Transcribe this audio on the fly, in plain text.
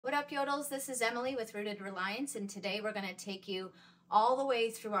up, Yodels? This is Emily with Rooted Reliance, and today we're going to take you all the way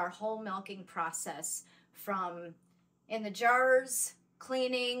through our whole milking process, from in the jars,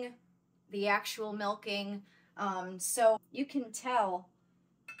 cleaning, the actual milking. So you can tell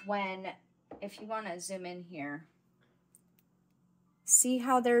when, if you want to zoom in here, see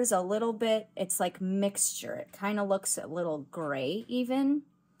how there's a little bit, it's like mixture. It kind of looks a little gray even.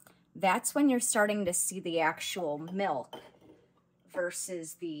 That's when you're starting to see the actual milk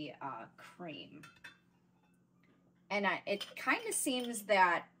versus the cream. And it kind of seems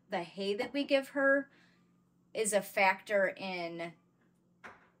that the hay that we give her is a factor in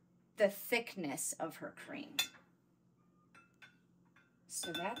the thickness of her cream.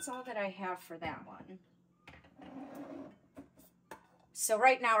 So that's all that I have for that one. So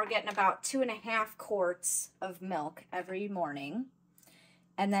right now we're getting about 2.5 quarts of milk every morning.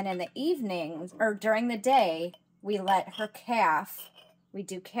 And then in the evening, or during the day, we let her calf, we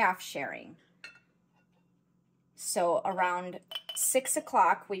do calf sharing. So around 6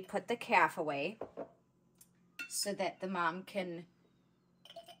 o'clock, we put the calf away so that the mom can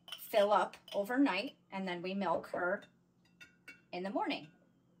fill up overnight, and then we milk her in the morning.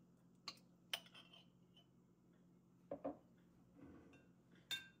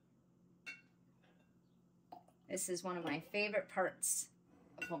 This is one of my favorite parts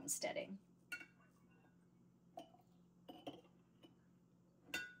of homesteading.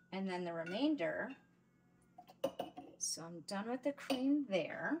 And then the remainder, so I'm done with the cream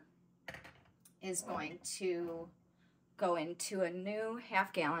there, is going to go into a new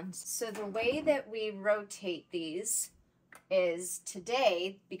 1/2 gallon. So the way that we rotate these is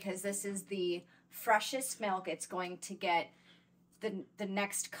today, because this is the freshest milk, it's going to get the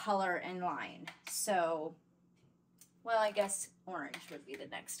next color in line. So, well, I guess orange would be the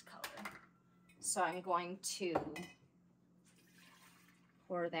next color. So I'm going to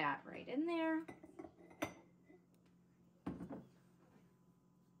pour that right in there.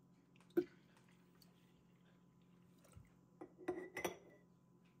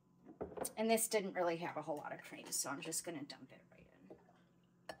 And this didn't really have a whole lot of cream, so I'm just going to dump it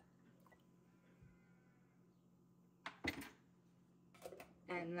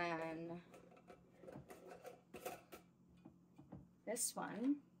right in. And then this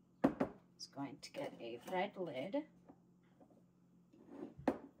one is going to get a red lid.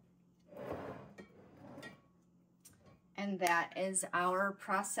 And that is our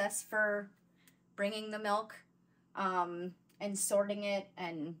process for bringing the milk and sorting it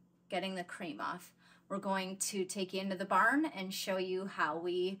and getting the cream off. We're going to take you into the barn and show you how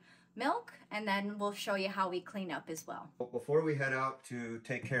we milk, and then we'll show you how we clean up as well. Before we head out to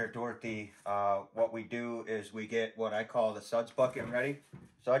take care of Dorothy, what we do is we get what I call the suds bucket ready.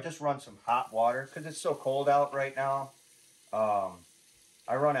 So I just run some hot water because it's so cold out right now.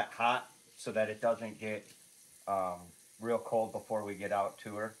 I run it hot so that it doesn't get real cold before we get out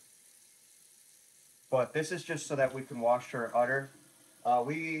to her. But this is just so that we can wash her udder.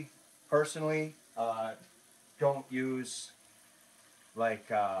 We personally don't use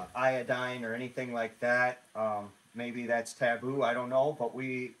like iodine or anything like that. Maybe that's taboo, I don't know, but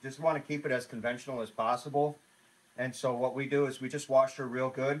we just want to keep it as conventional as possible. And so what we do is we just wash her real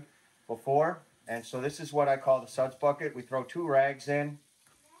good before. And so this is what I call the suds bucket. We throw 2 rags in,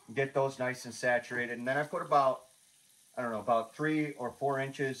 get those nice and saturated, and then I put about, I don't know, about 3 or 4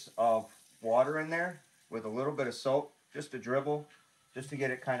 inches of water in there with a little bit of soap, just a dribble, just to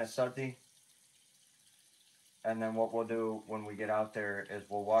get it kind of sudsy. And then what we'll do when we get out there is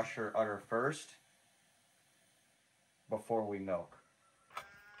we'll wash her udder first before we milk.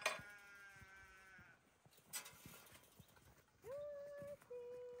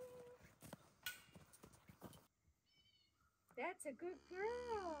 That's a good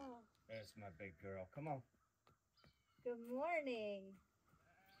girl. That's my big girl. Come on. Good morning.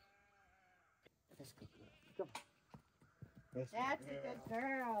 That's a good girl. Come on. That's a good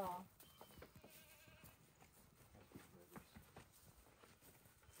girl.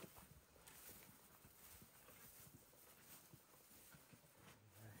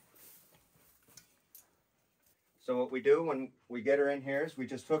 So what we do when we get her in here is we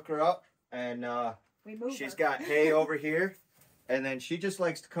just hook her up, and she's got hay over here, and then she just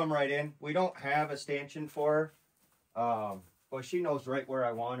likes to come right in. We don't have a stanchion for her, but she knows right where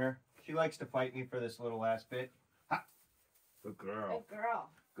I want her. She likes to fight me for this little last bit. Ha! Good girl. Good girl.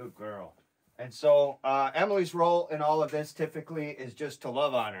 Good girl. And so Emily's role in all of this typically is just to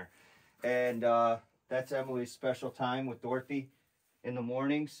love on her. And that's Emily's special time with Dorothy in the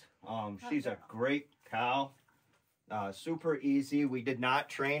mornings. She's a great cow. Super easy. We did not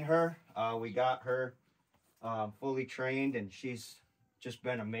train her. We got her fully trained, and she's just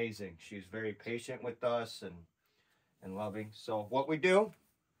been amazing. She's very patient with us and loving. So what we do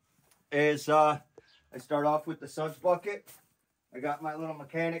is I start off with the suds bucket. I got my little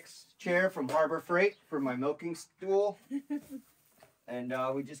mechanic's chair from Harbor Freight for my milking stool. And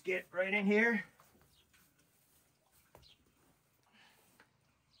we just get right in here.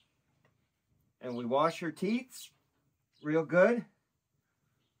 And we wash her teats real good.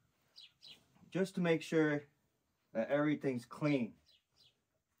 Just to make sure that everything's clean.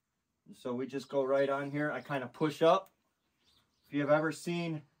 And so we just go right on here. I kind of push up. If you've ever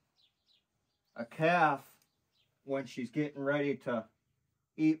seen a calf when she's getting ready to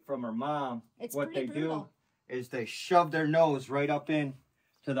eat from her mom, what they do is they shove their nose right up in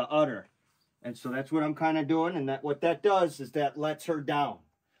to the udder. And so that's what I'm kind of doing. And that what that does is that lets her down.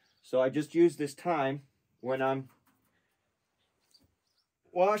 So I just use this time when I'm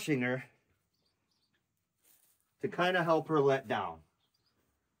washing her to kind of help her let down.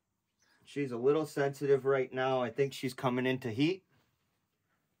 She's a little sensitive right now. I think she's coming into heat.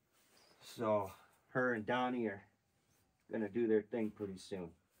 So her and Donnie are going to do their thing pretty soon.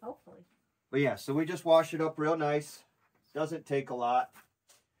 Hopefully. But yeah, so we just wash it up real nice. Doesn't take a lot.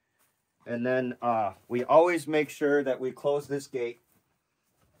 And then we always make sure that we close this gate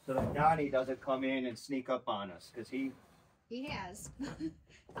so that Donnie doesn't come in and sneak up on us. Because he has.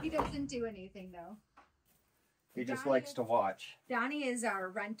 He doesn't do anything though. He just likes to watch. Donnie is our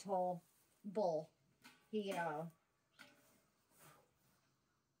rental bull. He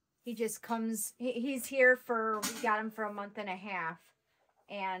just comes, he's here we got him for a month and a half.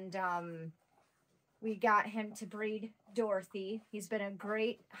 And we got him to breed Dorothy. He's been a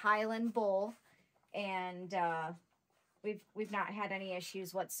great Highland bull. And we've not had any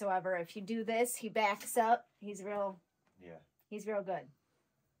issues whatsoever. If you do this, he backs up. He's real good.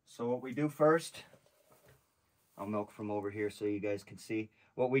 So what we do first, I'll milk from over here so you guys can see.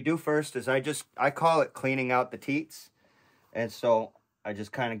 What we do first is I call it cleaning out the teats. And so I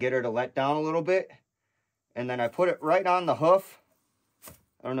just kind of get her to let down a little bit. And then I put it right on the hoof.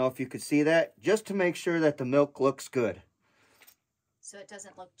 I don't know if you could see that. Just to make sure that the milk looks good. So it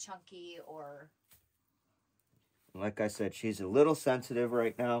doesn't look chunky or... Like I said, she's a little sensitive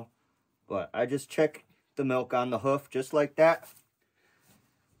right now. But I just check the milk on the hoof just like that.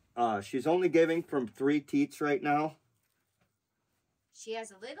 She's only giving from 3 teats right now. She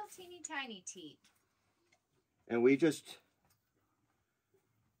has a little teeny tiny teat. And we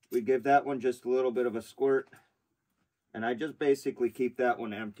give that one just a little bit of a squirt. And I just basically keep that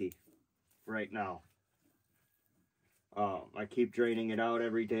one empty right now. I keep draining it out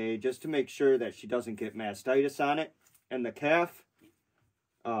every day just to make sure that she doesn't get mastitis on it. And the calf,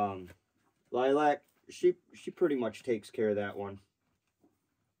 Lilac, she pretty much takes care of that one.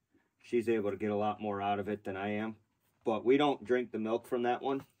 She's able to get a lot more out of it than I am. But we don't drink the milk from that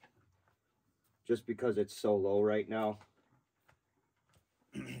one just because it's so low right now.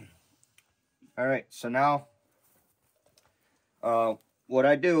 All right, so now what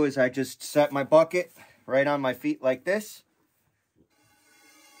I do is I just set my bucket right on my feet like this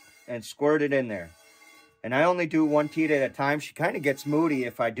and squirt it in there. And I only do 1 teat at a time. She kind of gets moody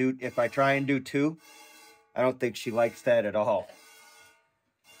if I try and do 2. I don't think she likes that at all.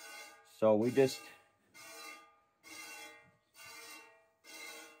 So we just,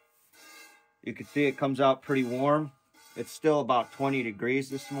 you can see it comes out pretty warm. It's still about 20 degrees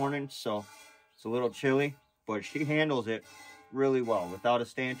this morning, so it's a little chilly, but she handles it really well without a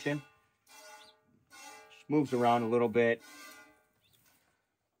stanchion. She moves around a little bit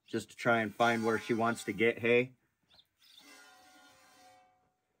just to try and find where she wants to get hay.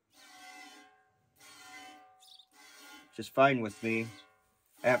 Just fine with me.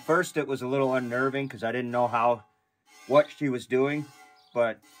 At first it was a little unnerving because I didn't know what she was doing,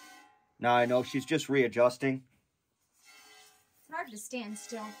 but now I know she's just readjusting. It's hard to stand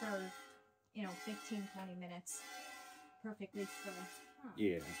still for, 15, 20 minutes. Perfectly still. Huh.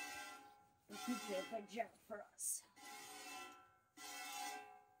 Yeah. But he did a good job for us.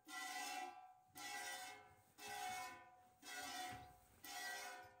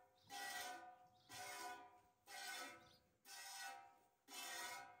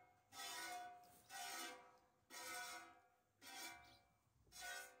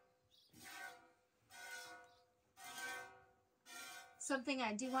 Something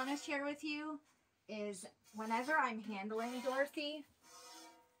I do want to share with you is whenever I'm handling Dorothy,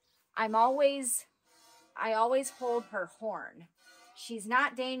 I always hold her horn. She's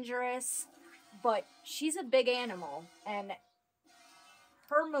not dangerous, but she's a big animal, and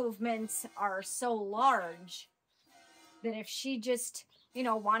her movements are so large that if she just,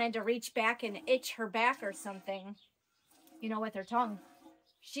 wanted to reach back and itch her back or something, with her tongue,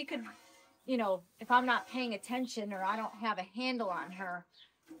 she could, you know, if I'm not paying attention or I don't have a handle on her,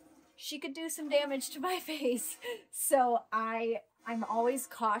 she could do some damage to my face. So I'm always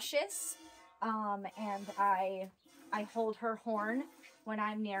cautious, and I hold her horn when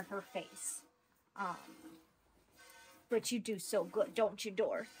I'm near her face. But you do so good, don't you,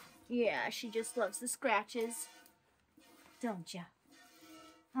 Dor? Yeah, she just loves the scratches, don't you?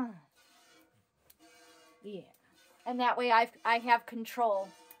 Huh. Yeah. And that way I have control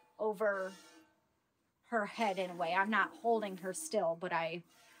over her head in a way. I'm not holding her still, but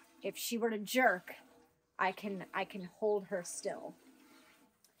if she were to jerk, I can hold her still.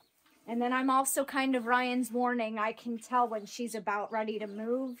 And then I'm also kind of Ryan's warning. I can tell when she's about ready to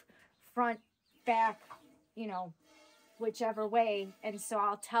move, front, back, you know, whichever way. And so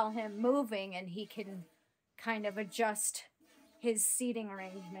I'll tell him moving, and he can kind of adjust his seating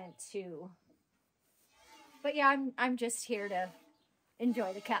arrangement too. But yeah, I'm just here to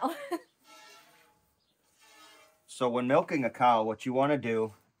enjoy the cow. So when milking a cow, what you want to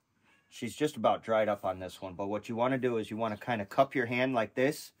do, she's just about dried up on this one, but what you want to do is you want to kind of cup your hand like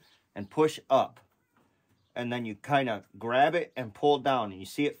this and push up. And then you kind of grab it and pull down, and you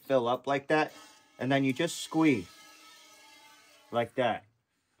see it fill up like that. And then you just squeeze like that.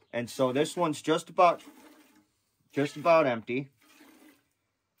 And so this one's just about empty.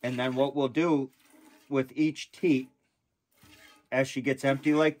 And then what we'll do with each teat, as she gets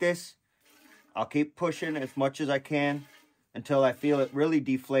empty like this, I'll keep pushing as much as I can until I feel it really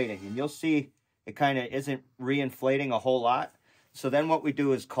deflating. And you'll see it kind of isn't reinflating a whole lot. So then what we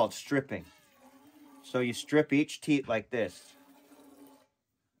do is called stripping. So you strip each teat like this.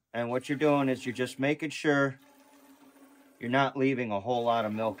 And what you're doing is you're just making sure you're not leaving a whole lot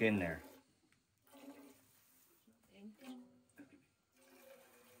of milk in there.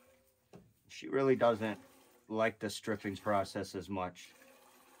 She really doesn't like the stripping process as much.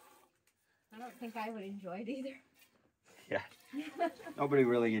 I don't think I would enjoy it either. Yeah. Nobody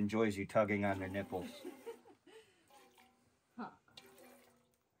really enjoys you tugging on their nipples. Huh.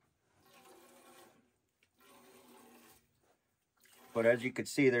 But as you can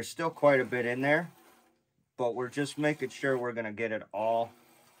see, there's still quite a bit in there. But we're just making sure we're going to get it all.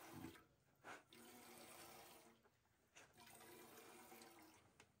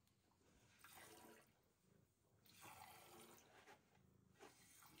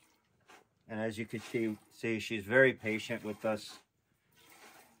 And as you can see, she's very patient with us.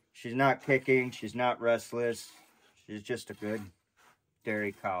 She's not kicking. She's not restless. She's just a good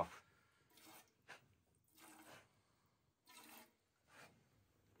dairy cow.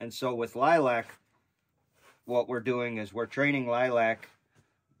 And so with Lilac, what we're doing is we're training Lilac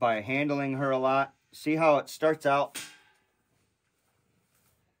by handling her a lot. See how it starts out?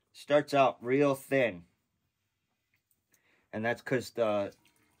 Starts out real thin. And that's because the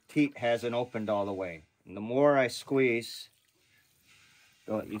teat hasn't opened all the way. And the more I squeeze,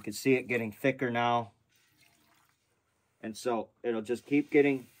 you can see it getting thicker now. And so it'll just keep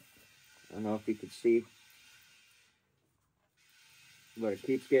getting, I don't know if you can see, but it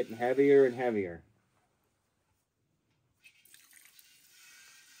keeps getting heavier and heavier.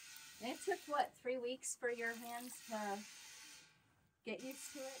 And it took, what, 3 weeks for your hands to get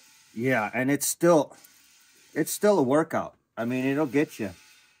used to it? Yeah, and it's still a workout. I mean, it'll get you.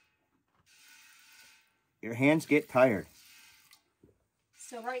 Your hands get tired.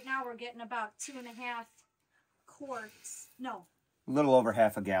 So right now we're getting about 2.5 quarts. No. A little over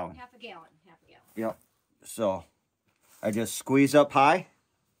half a gallon. Half a gallon. Yep. So I just squeeze up high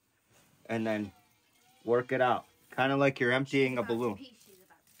and then work it out. Kind of like you're emptying a balloon.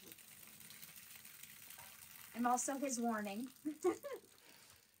 I'm also his warning.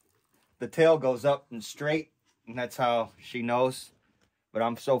 The tail goes up and straight, and that's how she knows. But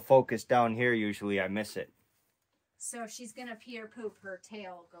I'm so focused down here, usually I miss it. So if she's going to pee or poop, her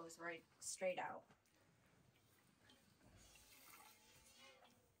tail goes right straight out.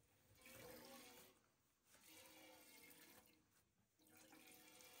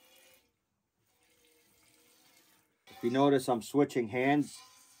 If you notice, I'm switching hands.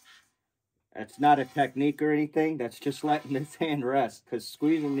 That's not a technique or anything. That's just letting this hand rest. Because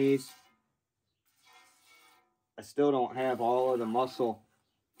squeezing these, I still don't have all of the muscle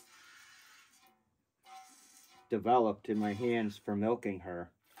developed in my hands for milking her.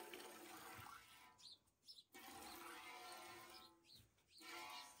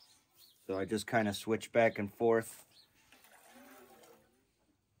 So I just kind of switch back and forth.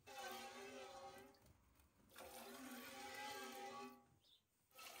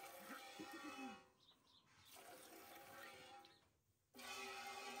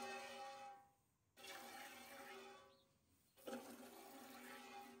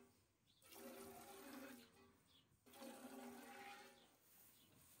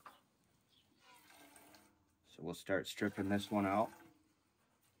 So we'll start stripping this one out.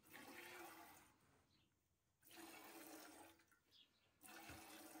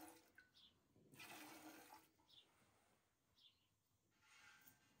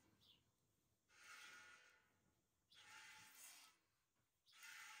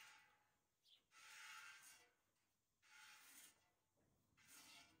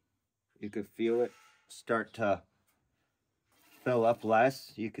 You could feel it start to fill up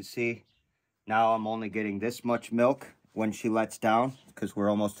less. You can see now I'm only getting this much milk when she lets down because we're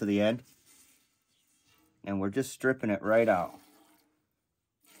almost to the end. And we're just stripping it right out.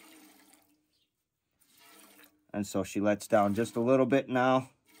 And so she lets down just a little bit now,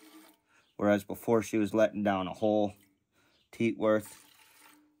 whereas before she was letting down a whole teat worth.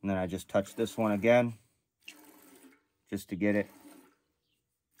 And then I just touch this one again just to get it.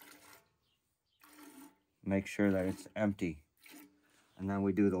 Make sure that it's empty. And then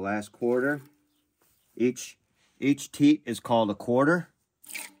we do the last quarter. Each teat is called a quarter.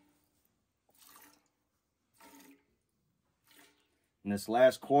 And this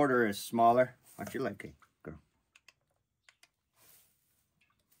last quarter is smaller. Watch your leg, Kate. Go.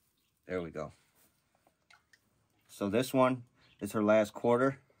 There we go. So this one is her last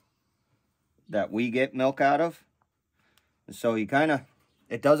quarter that we get milk out of. And so you kind of,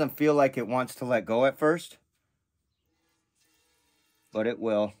 it doesn't feel like it wants to let go at first, but it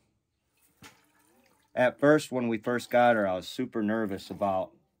will. At first, when we first got her, I was super nervous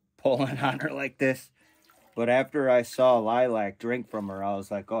about pulling on her like this. But after I saw Lilac drink from her, I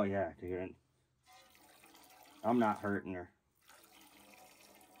was like, oh yeah, dude, I'm not hurting her.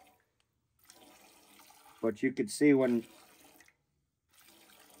 But you could see when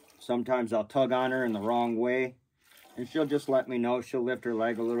sometimes I'll tug on her in the wrong way, and she'll just let me know. She'll lift her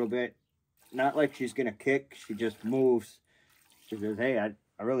leg a little bit. Not like she's going to kick. She just moves. She says, hey,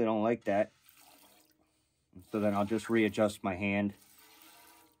 I really don't like that. So then I'll just readjust my hand.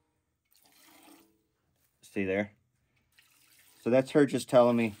 See there? So that's her just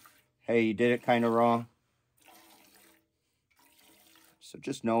telling me, hey, you did it kind of wrong. So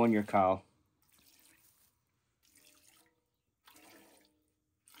just knowing your cow.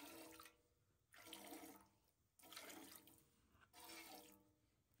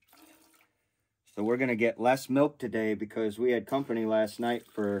 So we're going to get less milk today because we had company last night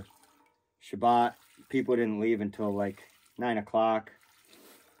for Shabbat. People didn't leave until like 9 o'clock.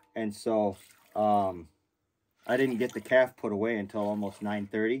 And so I didn't get the calf put away until almost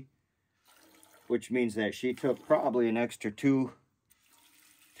 9:30. Which means that she took probably an extra two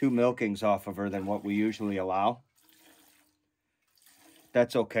milkings off of her than what we usually allow.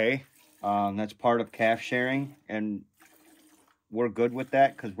 That's okay. That's part of calf sharing. And we're good with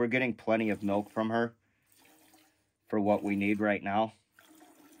that because we're getting plenty of milk from her for what we need right now.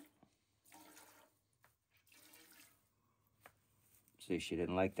 See, she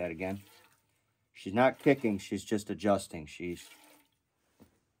didn't like that again. She's not kicking, she's just adjusting. She's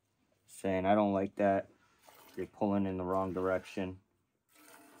saying, I don't like that. You're pulling in the wrong direction.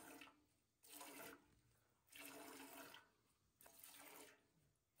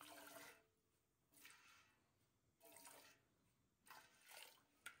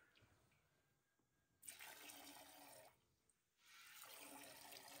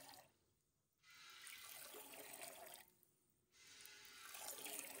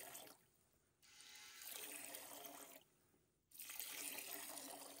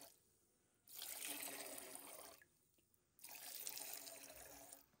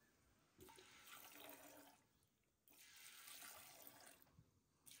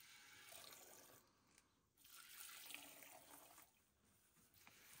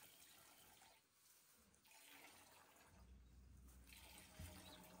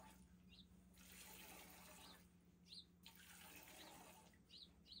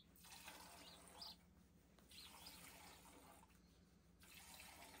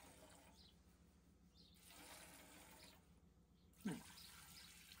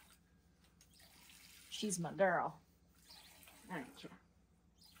 She's my girl. Aren't you?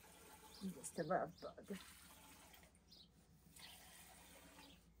 I'm just a love bug.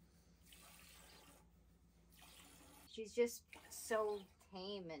 She's just so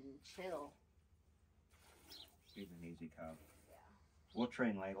tame and chill. She's an easy cow. Yeah. We'll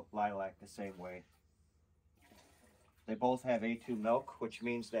train Lilac the same way. They both have A2 milk, which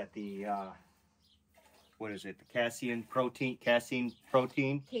means that the what is it? The casein protein. Casein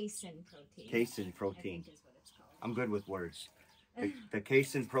protein. I think is what it's called. I'm good with words. The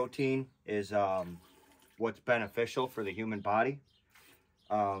casein protein is what's beneficial for the human body.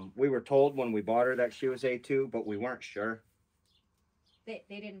 We were told when we bought her that she was A2, but we weren't sure. They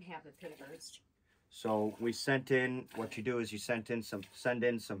didn't have the papers. So we sent in, what you do is you send in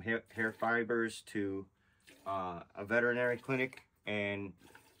some hair fibers to a veterinary clinic, and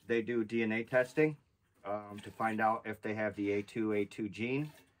they do DNA testing to find out if they have the A2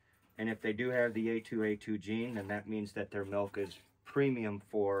 gene. And if they do have the A2 gene, then that means that their milk is premium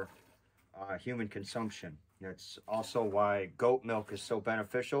for human consumption. That's also why goat milk is so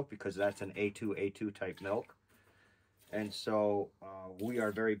beneficial, because that's an A2 type milk. And so we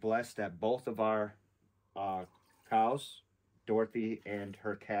are very blessed that both of our cows, Dorothy and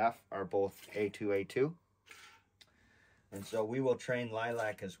her calf, are both A2. And so we will train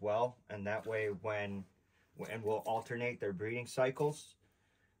Lilac as well, and that way and we'll alternate their breeding cycles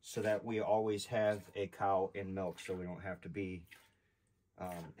so that we always have a cow in milk, so we don't have to be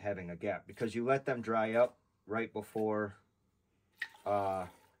having a gap, because you let them dry up right before about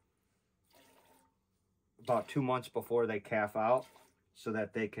 2 months before they calf out, so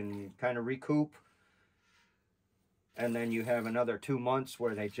that they can kind of recoup. And then you have another 2 months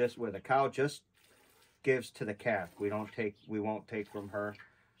where the cow just gives to the calf. We won't take from her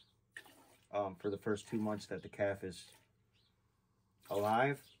for the first 2 months that the calf is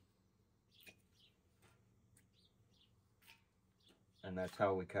alive. And that's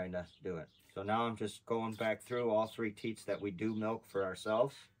how we kind of do it. So now I'm just going back through all 3 teats that we do milk for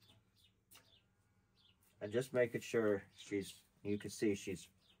ourselves, and just making sure you can see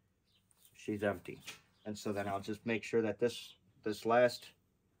she's empty. And so then I'll just make sure that this last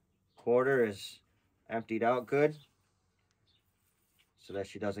quarter is emptied out good, so that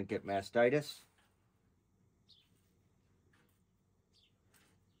she doesn't get mastitis.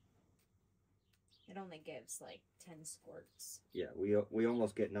 It only gives like 10 squirts. Yeah, we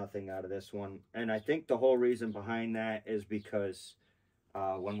almost get nothing out of this one. And I think the whole reason behind that is because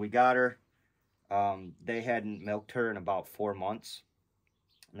when we got her, they hadn't milked her in about 4 months.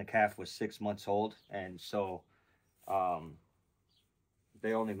 And the calf was 6 months old. And so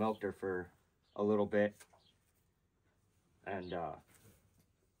they only milked her for a little bit. And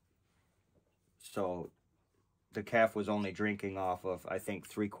so the calf was only drinking off of, I think,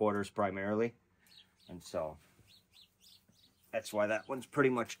 3/4 primarily. And so that's why that one's pretty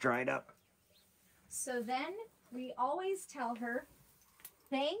much dried up. So then we always tell her,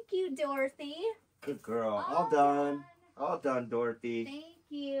 thank you, Dorothy. Good girl. All done. All done, Dorothy. Thank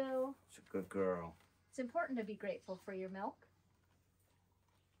you. She's a good girl. It's important to be grateful for your milk.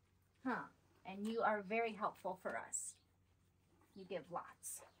 Huh. And you are very helpful for us. You give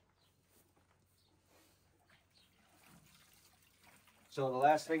lots. So the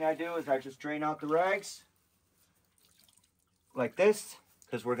last thing I do is I just drain out the rags like this,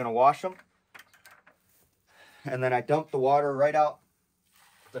 because we're going to wash them. And then I dump the water right out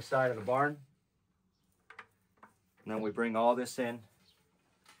the side of the barn. And then we bring all this in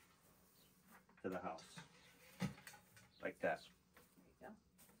to the house. Like that. There you go.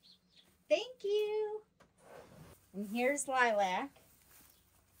 Thank you. And here's Lilac.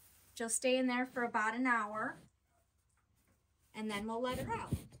 She'll stay in there for about an hour, and then we'll let her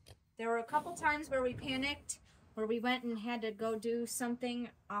out. There were a couple times where we panicked, where we went and had to go do something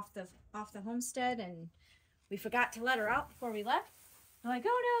off the homestead, and we forgot to let her out before we left. I'm like,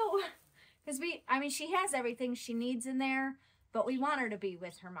 oh no, because she has everything she needs in there, but we want her to be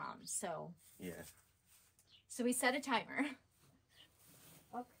with her mom, so yeah. So we set a timer.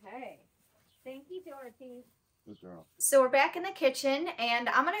 Okay, thank you, Dorothy. Good girl. So we're back in the kitchen, and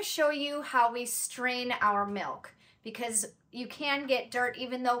I'm going to show you how we strain our milk, because you can get dirt.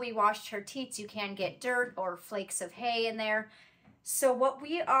 Even though we washed her teats, you can get dirt or flakes of hay in there. So what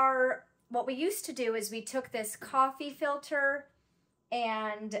we used to do is we took this coffee filter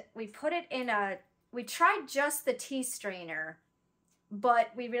and we put it in we tried just the tea strainer,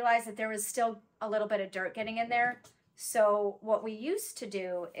 but we realized that there was still a little bit of dirt getting in there. So what we used to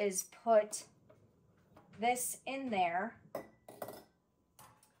do is put this in there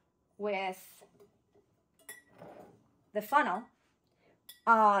with the funnel,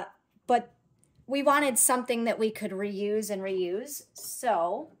 but we wanted something that we could reuse and reuse.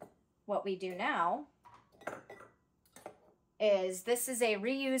 So what we do now is, this is a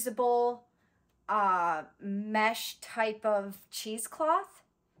reusable mesh type of cheesecloth,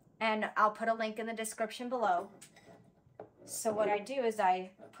 and I'll put a link in the description below. So what I do is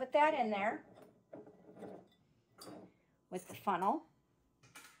I put that in there with the funnel,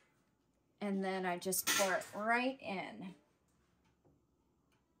 and then I just pour it right in.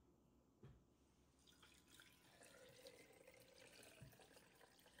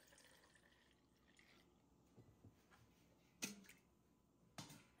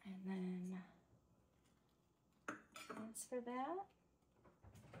 And then transfer that.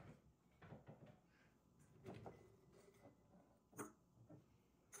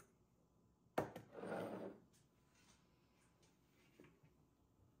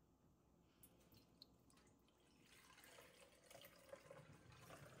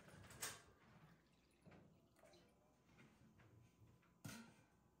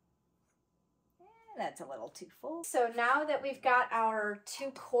 That's a little too full. So now that we've got our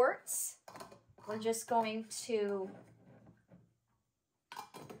 2 quarts, we're just going to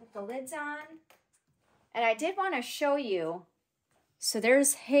put the lids on. And I did want to show you, so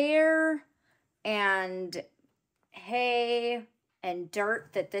there's hair and hay and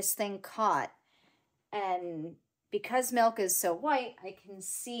dirt that this thing caught. And because milk is so white, I can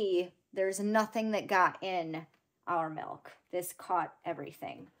see there's nothing that got in our milk. This caught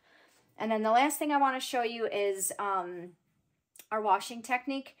everything. And then the last thing I want to show you is our washing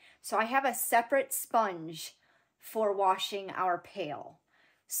technique. So I have a separate sponge for washing our pail.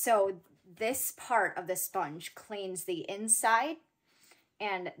 So this part of the sponge cleans the inside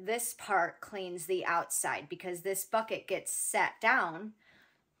and this part cleans the outside, because this bucket gets sat down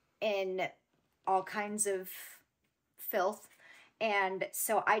in all kinds of filth. And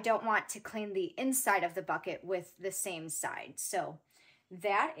so I don't want to clean the inside of the bucket with the same side. So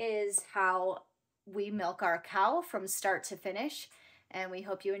that is how we milk our cow from start to finish. And we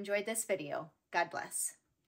hope you enjoyed this video. God bless.